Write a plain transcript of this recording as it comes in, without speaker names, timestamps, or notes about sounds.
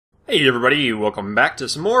Hey everybody, welcome back to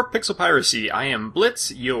some more Pixel Piracy. I am Blitz,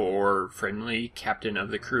 your friendly captain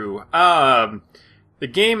of the crew. The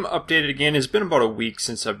game updated again. It's been about a week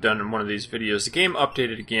since I've done one of these videos. The game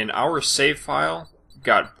updated again. Our save file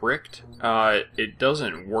got bricked. It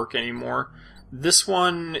doesn't work anymore. This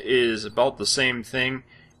one is about the same thing.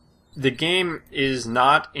 The game is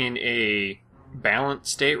not in a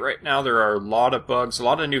balanced state right now. There are a lot of bugs. A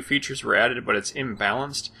lot of new features were added, but it's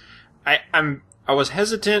imbalanced. I was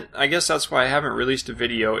hesitant. I guess that's why I haven't released a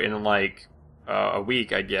video in like a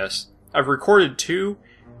week, I guess. I've recorded 2,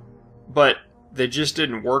 but they just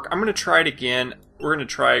didn't work. I'm going to try it again. We're going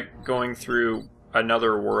to try going through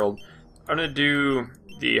another world. I'm going to do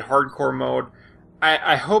the hardcore mode.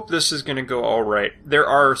 I hope this is going to go alright. There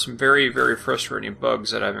are some very, very frustrating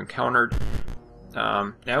bugs that I've encountered.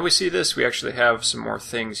 Now we see this. We actually have some more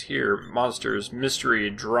things here. Monsters, mystery,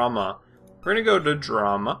 drama. We're going to go to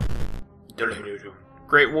drama.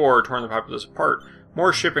 Great War, torn the populace apart.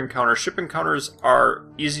 More ship encounters. Ship encounters are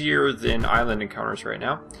easier than island encounters right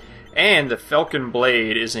now. And the Falcon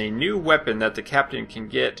Blade is a new weapon that the captain can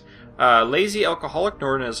get. Lazy alcoholic,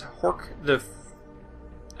 known as Hork the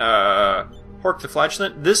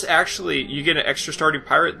Flatulent. This actually, you get an extra starting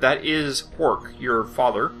pirate. That is Hork, your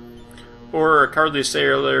father. Or a cowardly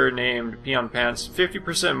sailor named Peon Pants.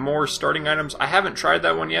 50% more starting items. I haven't tried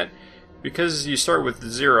that one yet. Because you start with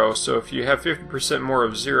 0, so if you have 50% more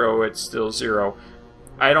of 0, it's still 0.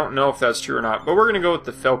 I don't know if that's true or not, but we're going to go with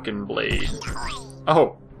the Falcon Blade.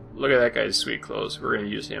 Oh, look at that guy's sweet clothes. We're going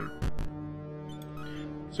to use him.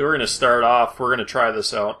 So we're going to start off. We're going to try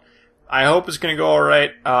this out. I hope it's going to go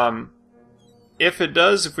alright. If it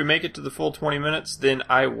does, if we make it to the full 20 minutes, then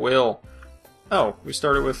I will. Oh, we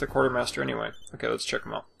started with the Quartermaster anyway. Okay, let's check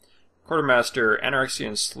him out. Quartermaster, anorexia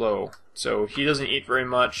and slow. So he doesn't eat very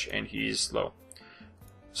much, and he's slow.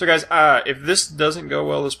 So guys, if this doesn't go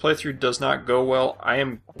well, this playthrough does not go well, I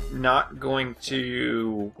am not going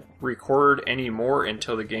to record any more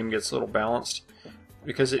until the game gets a little balanced,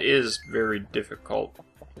 because it is very difficult.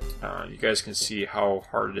 You guys can see how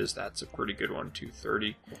hard it is. That's a pretty good one,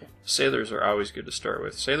 230. Sailors are always good to start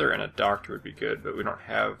with. Sailor and a doctor would be good, but we don't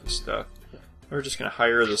have the stuff. We're just going to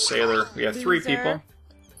hire the sailor. We have 3 people.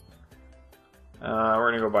 We're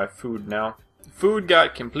going to go buy food now. Food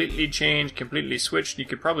got completely changed, completely switched. You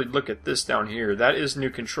could probably look at this down here. That is new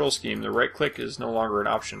control scheme. The right click is no longer an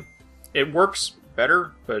option. It works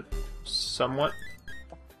better, but somewhat.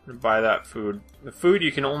 I'm going to buy that food. The food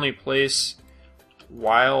you can only place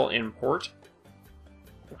while in port.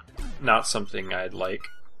 Not something I'd like.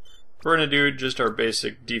 We're going to do just our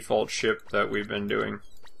basic default ship that we've been doing.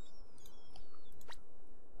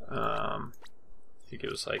 I think it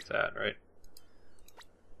was like that, right?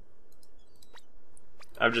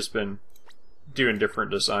 I've just been doing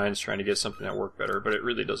different designs, trying to get something that worked better, but it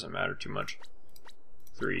really doesn't matter too much.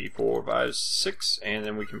 3, 4, 5, 6, and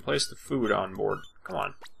then we can place the food on board. Come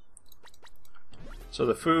on. So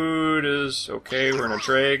the food is okay, we're going to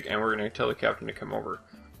drag, and we're going to tell the captain to come over.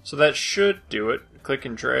 So that should do it. Click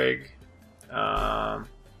and drag. And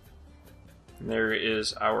there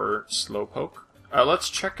is our slowpoke.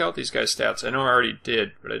 Let's check out these guys' stats. I know I already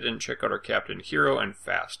did, but I didn't check out our captain. Hero and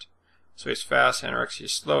fast. So he's fast, anorexia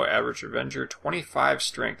slow, average Avenger, 25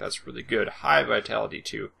 strength, that's really good. High vitality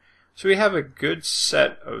too. So we have a good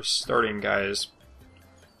set of starting guys.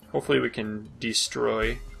 Hopefully we can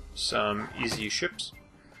destroy some easy ships.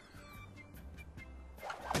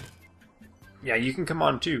 Yeah, you can come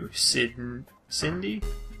on too. Cindy?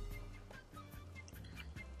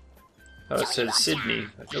 Oh, it said Sydney.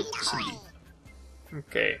 Nope, Cindy.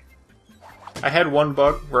 Okay. I had one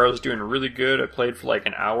bug where I was doing really good. I played for like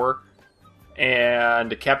an hour.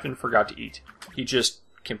 And the captain forgot to eat. He just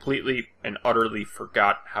completely and utterly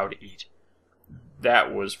forgot how to eat.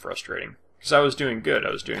 That was frustrating. Because I was doing good.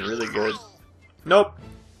 I was doing really good. Nope.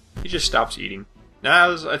 He just stops eating.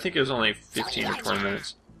 Nah, I think it was only 15 or 20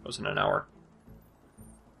 minutes. It wasn't an hour.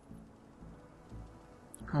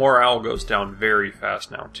 Morale goes down very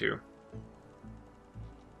fast now, too.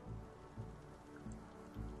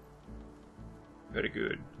 Very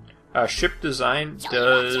good. Ship design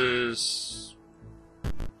does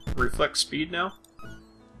reflect speed now.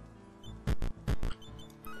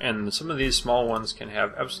 And some of these small ones can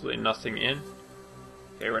have absolutely nothing in.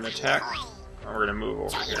 Okay, we're going to attack. And we're going to move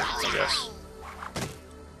over here, I guess.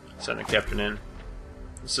 Send the captain in.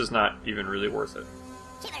 This is not even really worth it.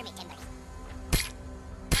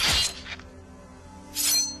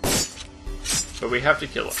 But we have to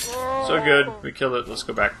kill it. So good, we killed it. Let's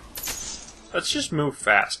go back. Let's just move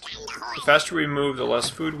fast. The faster we move, the less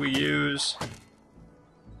food we use.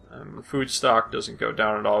 The food stock doesn't go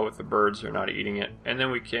down at all with the birds. They're not eating it. And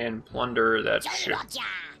then we can plunder that ship.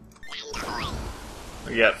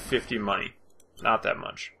 We got 50 money. Not that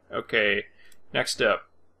much. Okay, next up.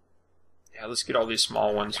 Yeah, let's get all these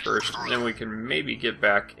small ones first. And then we can maybe get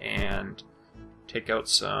back and take out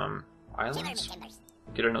some islands.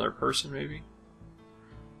 Get another person, maybe.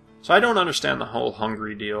 So I don't understand the whole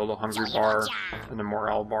hungry deal. The hungry bar and the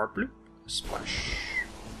morale bar. Bloop. Splash.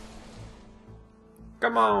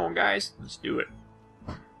 Come on, guys. Let's do it.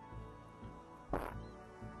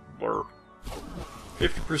 Blur.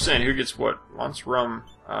 50%. Who gets what? Wants rum.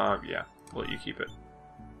 Yeah. We'll let you keep it.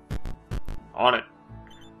 On it.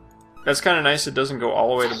 That's kind of nice. It doesn't go all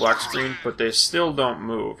the way to black screen, but they still don't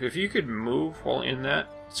move. If you could move while in that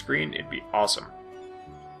screen, it'd be awesome.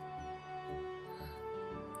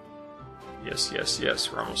 Yes, yes,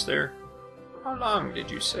 yes. We're almost there. How long did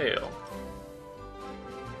you sail?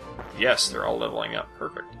 Yes, they're all leveling up.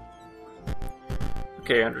 Perfect.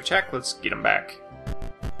 Okay, under attack, let's get them back.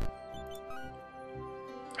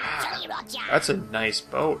 That's a nice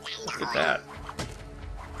boat. Look at that.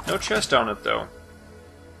 No chest on it, though.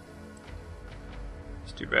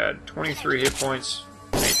 It's too bad. 23 hit points.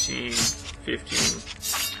 19,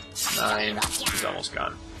 15, 9. He's almost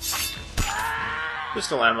gone.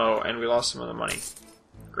 Pistol ammo, and we lost some of the money.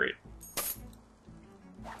 Great.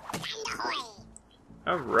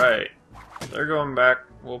 Alright. They're going back.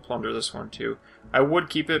 We'll plunder this one, too. I would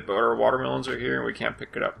keep it, but our watermelons are here, and we can't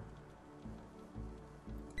pick it up.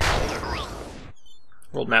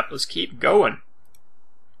 World map, let's keep going.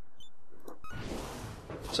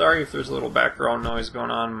 Sorry if there's a little background noise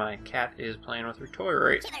going on. My cat is playing with her toy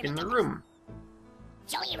right in the room.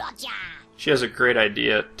 She has a great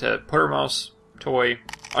idea to put her mouse toy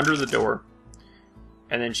under the door,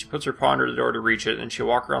 and then she puts her paw under the door to reach it, and she'll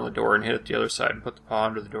walk around the door and hit it the other side and put the paw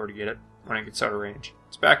under the door to get it when it gets out of range.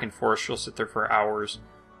 It's back and forth. She'll sit there for hours,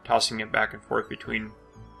 tossing it back and forth between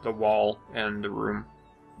the wall and the room.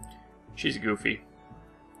 She's goofy.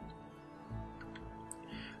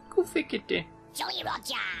 Goofy kitty.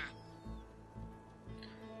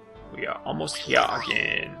 We are almost here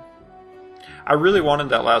again. I really wanted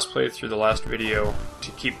that last playthrough, the last video,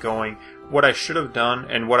 to keep going. What I should have done,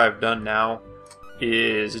 and what I've done now,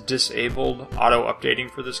 is disabled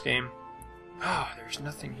auto-updating for this game. Oh, there's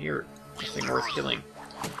nothing here. Nothing worth killing.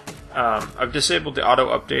 I've disabled the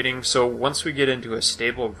auto-updating, so once we get into a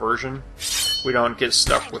stable version, we don't get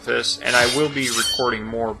stuck with this. And I will be recording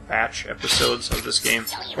more batch episodes of this game.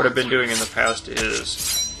 What I've been doing in the past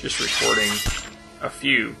is just recording a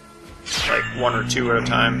few, like 1 or 2 at a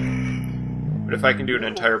time. But if I can do an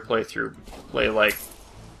entire playthrough, play like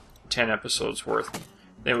 10 episodes worth,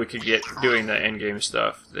 then we could get doing the endgame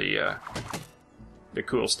stuff, the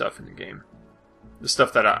cool stuff in the game. The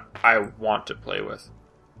stuff that I want to play with.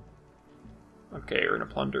 Okay, we're gonna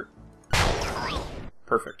plunder.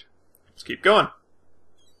 Perfect. Let's keep going.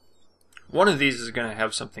 One of these is gonna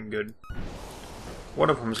have something good. One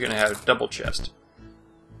of them is gonna have a double chest.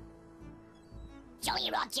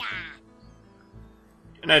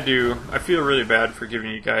 And I feel really bad for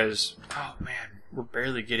giving you guys... Oh man, we're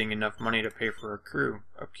barely getting enough money to pay for our crew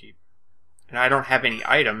upkeep. And I don't have any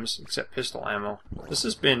items except pistol ammo. This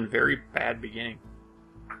has been very bad beginning.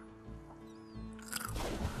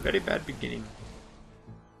 Very bad beginning.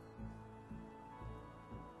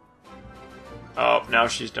 Oh, now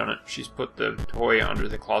she's done it. She's put the toy under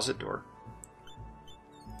the closet door.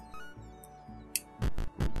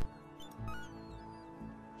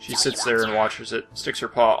 She sits there and watches it, sticks her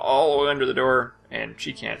paw all the way under the door, and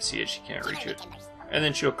she can't see it, she can't reach it. And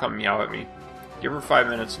then she'll come meow at me. Give her 5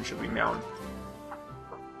 minutes and she'll be meowing.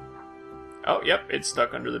 Oh, yep, it's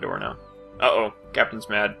stuck under the door now. Uh-oh, Captain's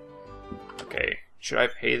mad. Okay, should I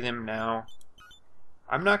pay them now?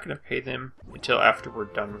 I'm not going to pay them until after we're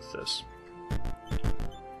done with this.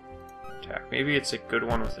 Attack. Maybe it's a good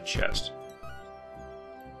one with a chest.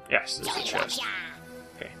 Yes, this is a chest.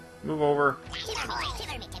 Okay, move over.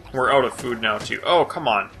 We're out of food now, too. Oh, come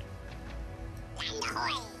on.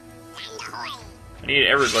 I need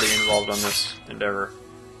everybody involved on this endeavor.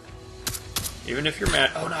 Even if you're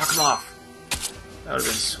mad. Oh, knock him off. That would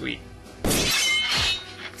have been sweet.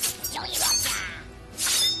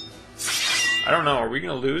 I don't know. Are we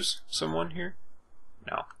going to lose someone here?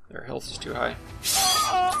 No. Their health is too high.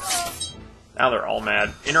 Now they're all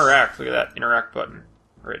mad. Interact. Look at that. Interact button.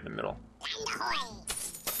 Right in the middle.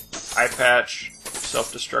 Eye patch.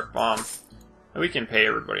 Self-destruct bomb. And we can pay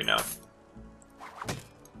everybody now.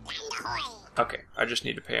 Okay. I just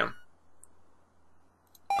need to pay them.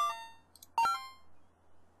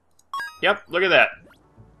 Yep. Look at that.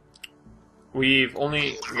 We've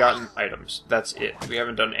only gotten items. That's it. We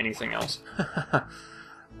haven't done anything else.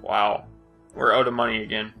 Wow. We're out of money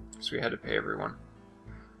again, because we had to pay everyone.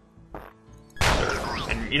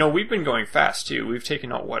 And, you know, we've been going fast, too. We've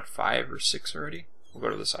taken out, what, 5 or 6 already? We'll go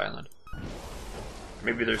to this island.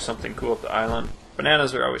 Maybe there's something cool at the island.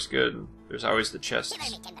 Bananas are always good. There's always the chests.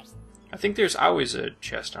 I think there's always a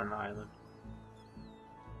chest on the island.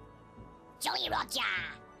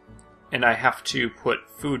 And I have to put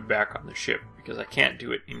food back on the ship, because I can't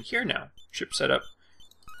do it in here now. Ship setup,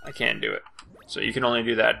 I can't do it. So you can only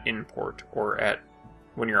do that in port or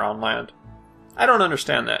when you're on land. I don't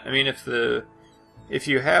understand that. I mean, if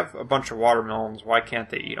you have a bunch of watermelons, why can't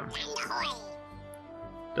they eat them?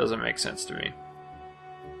 Doesn't make sense to me.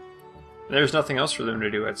 There's nothing else for them to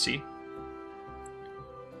do at sea.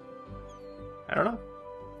 I don't know.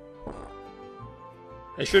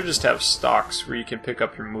 They should just have stocks where you can pick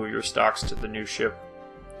up and move your stocks to the new ship.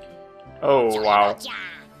 Oh, wow.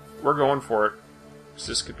 We're going for it.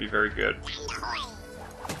 This could be very good.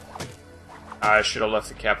 I should have left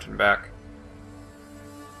the captain back.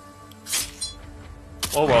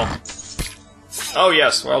 Oh well. Oh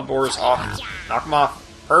yes, wild boars off. Knock them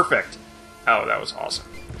off. Perfect. Oh, that was awesome.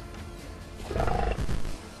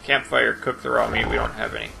 Campfire, cook the raw meat. We don't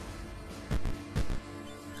have any.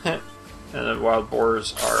 And the wild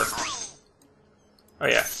boars are... Oh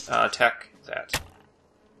yeah, attack that.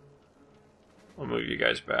 We'll move you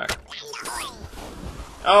guys back.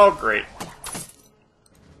 Oh, great.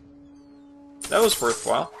 That was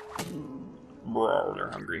worthwhile. Bro,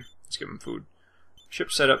 they're hungry. Let's give them food.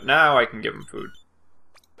 Ship set up. Now I can give them food.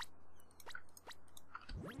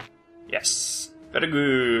 Yes. Very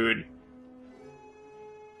good.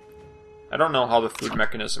 I don't know how the food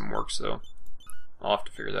mechanism works, though. I'll have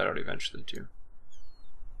to figure that out eventually, too.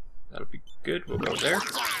 That'll be good. We'll go there.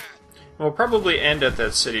 We'll probably end at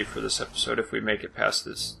that city for this episode if we make it past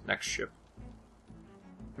this next ship.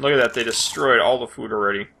 Look at that, they destroyed all the food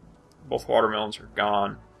already. Both watermelons are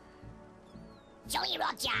gone.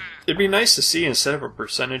 It'd be nice to see, instead of a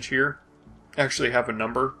percentage here, actually have a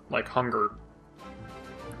number, like hunger.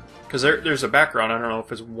 Because there's a background, I don't know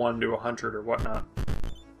if it's 1 to 100 or whatnot.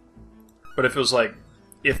 But if it was like,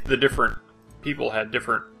 if the different people had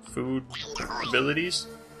different food abilities,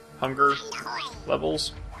 hunger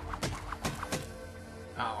levels.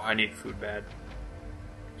 Oh, I need food bad.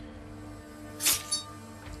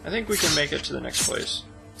 I think we can make it to the next place.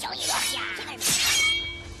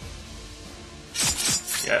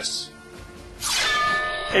 Yes.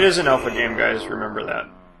 It is an alpha game, guys, remember that.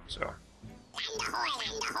 So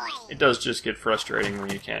it does just get frustrating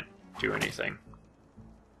when you can't do anything.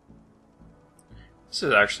 This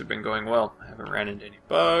has actually been going well. I haven't ran into any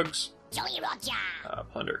bugs.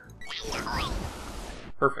 Plunder.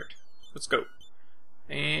 Perfect. Let's go.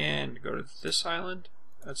 And go to this island.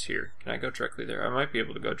 That's here. Can I go directly there? I might be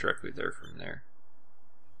able to go directly there from there.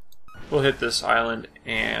 We'll hit this island,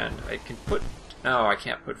 and I can put... No, I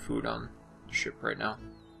can't put food on the ship right now.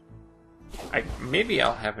 Maybe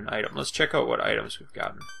I'll have an item. Let's check out what items we've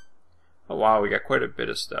gotten. Oh wow, we got quite a bit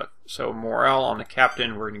of stuff. So morale on the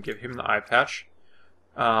captain, we're going to give him the eye patch.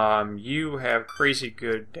 You have crazy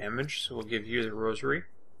good damage, so we'll give you the rosary.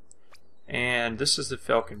 And this is the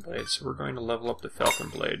Falcon Blade, so we're going to level up the Falcon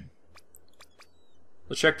Blade.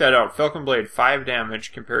 Let's check that out. Falcon Blade, 5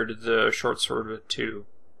 damage compared to the short sword with 2,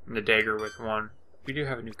 and the dagger with 1. We do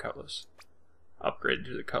have a new cutlass. Upgrade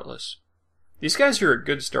to the cutlass. These guys are a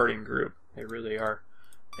good starting group. They really are.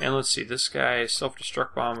 And let's see, this guy,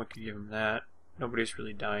 self-destruct bomb, we could give him that. Nobody's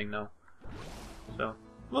really dying though. So,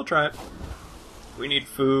 we'll try it. We need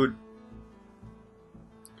food.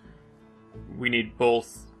 We need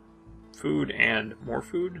both food and more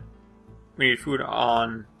food. We need food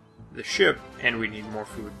on the ship, and we need more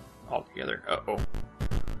food altogether. Uh-oh. You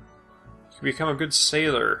can become a good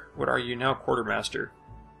sailor. What are you now, quartermaster?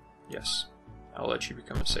 Yes, I'll let you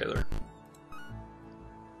become a sailor.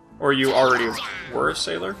 Or you already were a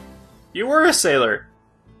sailor? You were a sailor!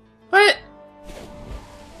 What?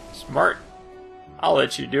 Smart. I'll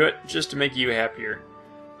let you do it, just to make you happier.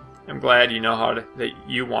 I'm glad you know that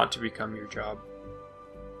you want to become your job.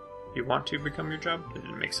 You want to become your job? That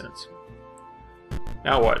didn't make sense.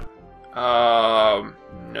 Now what?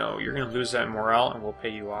 No, you're gonna lose that morale and we'll pay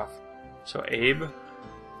you off. So Abe,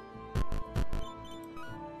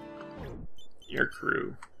 your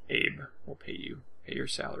crew, Abe, will pay you. Pay your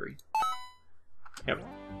salary. Yep.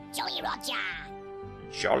 Jolly Roger!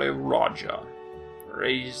 Jolly Roger.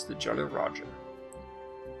 Raise the Jolly Roger.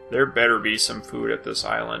 There better be some food at this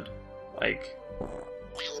island. Like,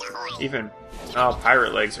 even... Oh,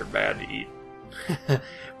 pirate legs are bad to eat.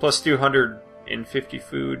 Plus 200 and 50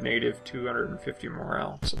 food, negative 250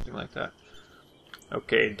 morale, something like that.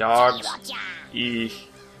 Okay, dogs. Eesh.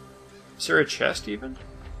 Is there a chest even?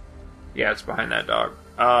 Yeah, it's behind that dog.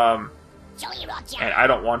 And I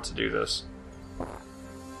don't want to do this.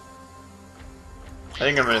 I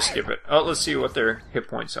think I'm going to skip it. Oh, let's see what their hit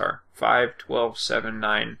points are. 5, 12, 7,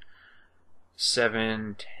 9,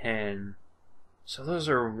 7, 10. So those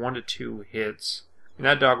are 1 to 2 hits. And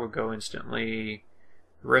that dog would go instantly.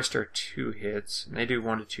 The rest are 2 hits. And they do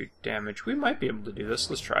 1 to 2 damage. We might be able to do this.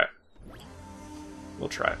 Let's try it. We'll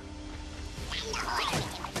try it.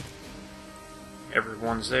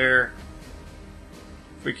 Everyone's there.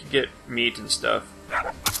 If we could get meat and stuff.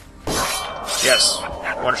 Yes!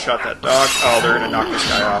 One shot that dog. Oh, they're gonna knock this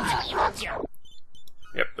guy off.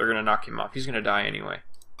 Yep, they're gonna knock him off. He's gonna die anyway.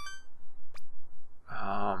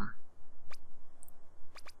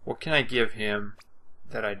 What can I give him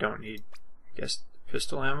that I don't need? I guess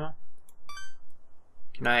pistol ammo?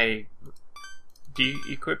 Can I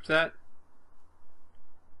de-equip that?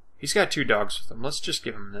 He's got 2 dogs with him. Let's just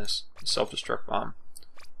give him this. Self-destruct bomb.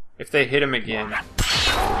 If they hit him again... Yeah,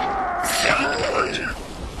 it hurt.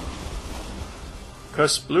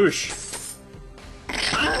 Kasploosh.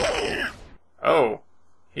 Oh,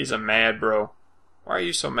 he's a mad bro. Why are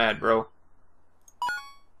you so mad, bro?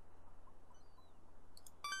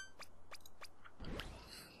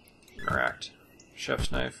 Interact.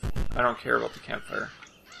 Chef's knife. I don't care about the campfire.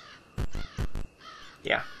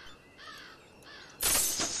 Yeah.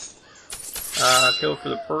 Kill for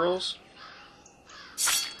the pearls.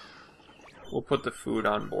 We'll put the food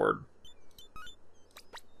on board.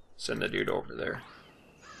 Send the dude over there.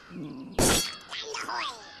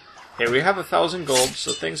 Okay, we have 1,000 gold,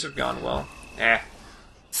 so things have gone well.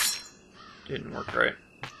 Didn't work right.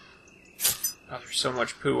 Oh, there's so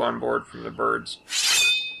much poo on board from the birds.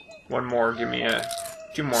 One more, give me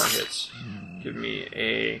 2 more hits. Give me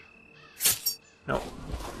a... No.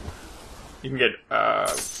 You can get,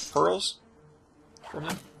 pearls from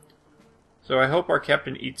them. So I hope our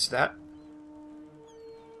captain eats that.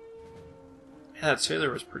 Yeah, that sailor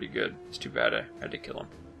was pretty good. It's too bad I had to kill him.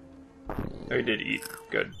 Oh, he did eat.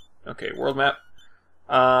 Good. Okay, world map.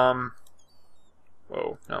 Whoa,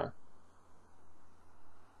 no.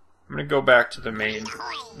 I'm gonna go back to the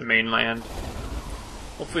mainland.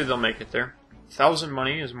 Hopefully they'll make it there. 1,000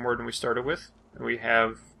 money is more than we started with. And we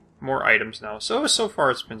have more items now. So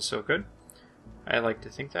far it's been so good. I like to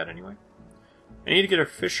think that anyway. I need to get a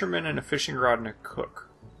fisherman and a fishing rod and a cook.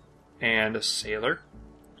 And a sailor.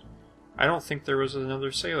 I don't think there was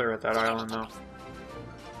another sailor at that island, though.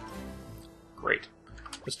 Great.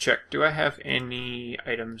 Let's check. Do I have any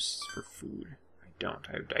items for food? I don't.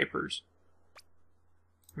 I have diapers.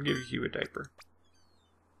 I'll give you a diaper.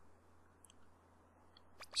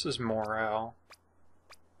 This is morale.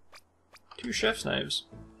 2 chef's knives.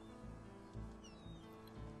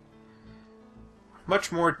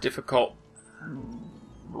 Much more difficult.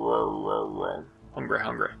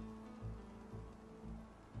 Hungry.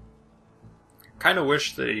 Kind of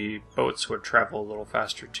wish the boats would travel a little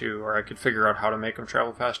faster too, or I could figure out how to make them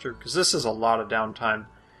travel faster, because this is a lot of downtime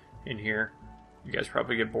in here. You guys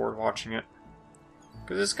probably get bored watching it,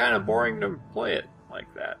 because it's kind of boring to play it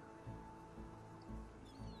like that.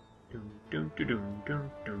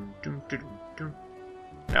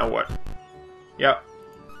 Now what? Yep,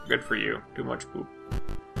 good for you. Too much poop.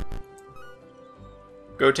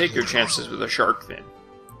 Go take your chances with a shark fin.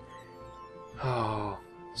 Oh.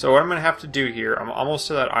 So what I'm going to have to do here, I'm almost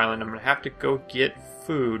to that island, I'm going to have to go get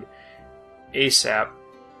food ASAP.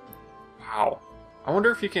 Wow. I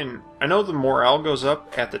wonder if you can... I know the morale goes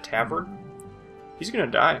up at the tavern. He's going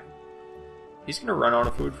to die. He's going to run out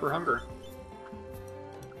of food for hunger.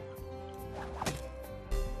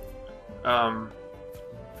 I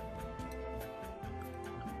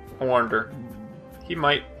wonder. He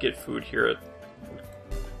might get food here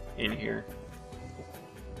in here.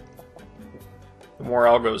 The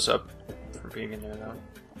morale goes up from being in there, though.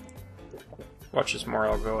 Watch his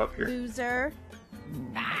morale go up here. Loser.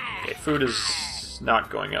 Okay, food is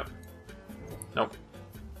not going up. Nope.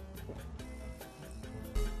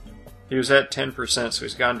 He was at 10%, so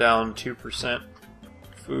he's gone down 2%.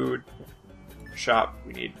 Food. Shop.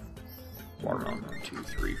 We need watermelon. 1, 2,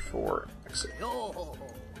 3, 4. Exit.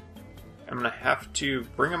 I'm gonna have to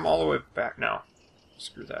bring him all the way back now.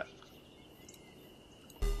 Screw that.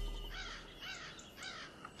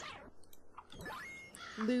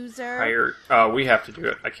 Loser. We have to do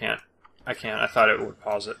it. I can't. I thought it would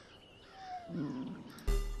pause it.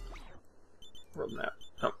 World map.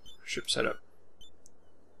 Oh, ship setup.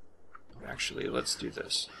 Actually, let's do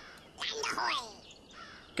this.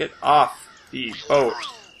 Get off the boat.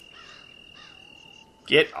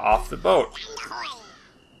 Get off the boat.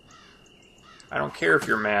 I don't care if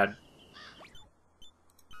you're mad.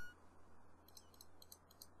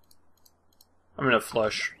 I'm gonna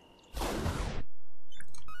flush.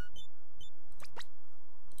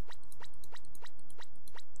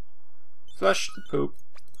 Flush the poop.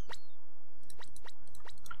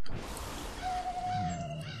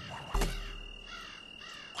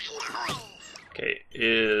 Okay,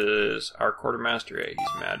 is our quartermaster? Yeah,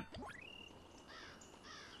 he's mad.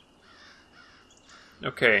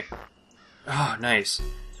 Okay. Oh, nice.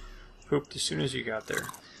 Pooped as soon as you got there.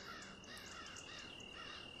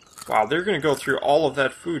 Wow, they're gonna go through all of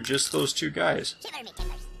that food, just those two guys.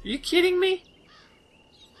 Are you kidding me?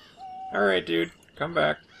 Alright, dude. Come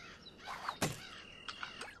back.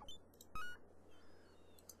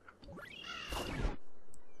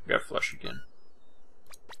 Got flush again.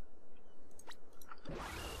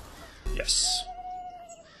 Yes.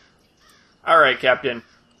 Alright, Captain.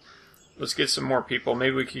 Let's get some more people.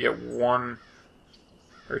 Maybe we could get 1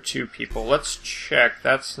 or 2 people. Let's check.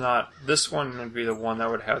 That's not... This one would be the one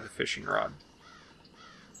that would have the fishing rod.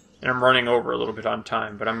 And I'm running over a little bit on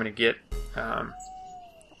time, but I'm going to get... Oh,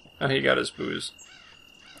 he got his booze.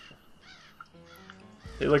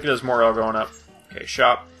 Hey, look at his morale going up. Okay,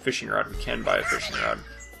 shop, fishing rod. We can buy a fishing rod.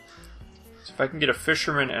 So if I can get a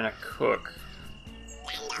fisherman and a cook...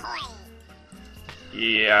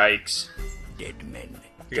 Yikes. Dead men.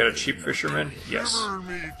 We got a cheap fisherman? Yes.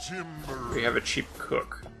 We have a cheap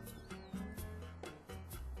cook.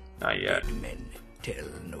 Not yet. Dead men tell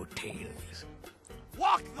no tales.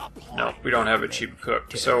 No, we don't have a cheap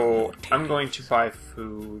cook. So, I'm going to buy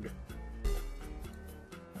food.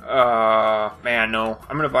 Man, no.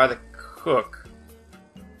 I'm going to buy the cook.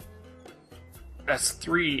 That's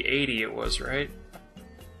 $3.80 it was, right?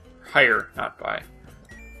 Hire, not buy.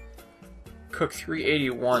 Cook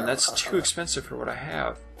 $3.81. That's too expensive for what I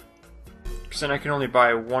have. Because then I can only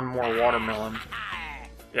buy 1 more watermelon.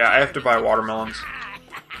 Yeah, I have to buy watermelons.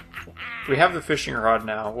 We have the fishing rod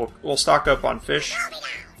now. We'll stock up on fish.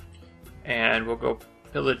 And we'll go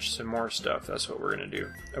pillage some more stuff. That's what we're going to do.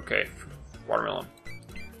 Okay, watermelon.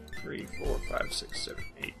 3, 4, 5, 6, 7,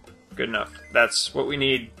 8. Good enough. That's what we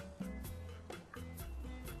need.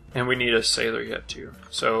 And we need a sailor yet, too.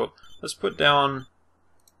 So, let's put down...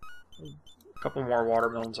 a couple more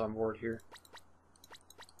watermelons on board here.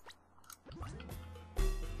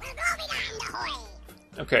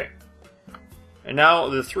 Okay. And now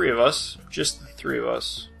the 3 of us, just the 3 of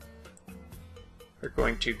us, are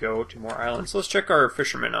going to go to more islands. Let's check our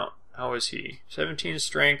fisherman out. How is he? 17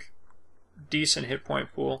 strength, decent hit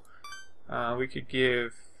point pool. We could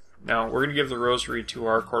give... No, we're going to give the rosary to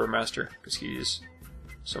our quartermaster, because he's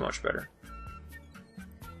so much better.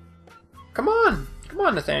 Come on! Come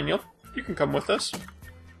on, Nathaniel. You can come with us.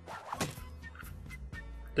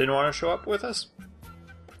 Didn't want to show up with us?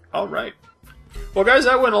 Alright. Well, guys,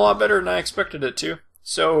 that went a lot better than I expected it to.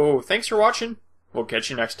 So, thanks for watching. We'll catch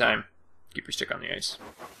you next time. Keep your stick on the ice.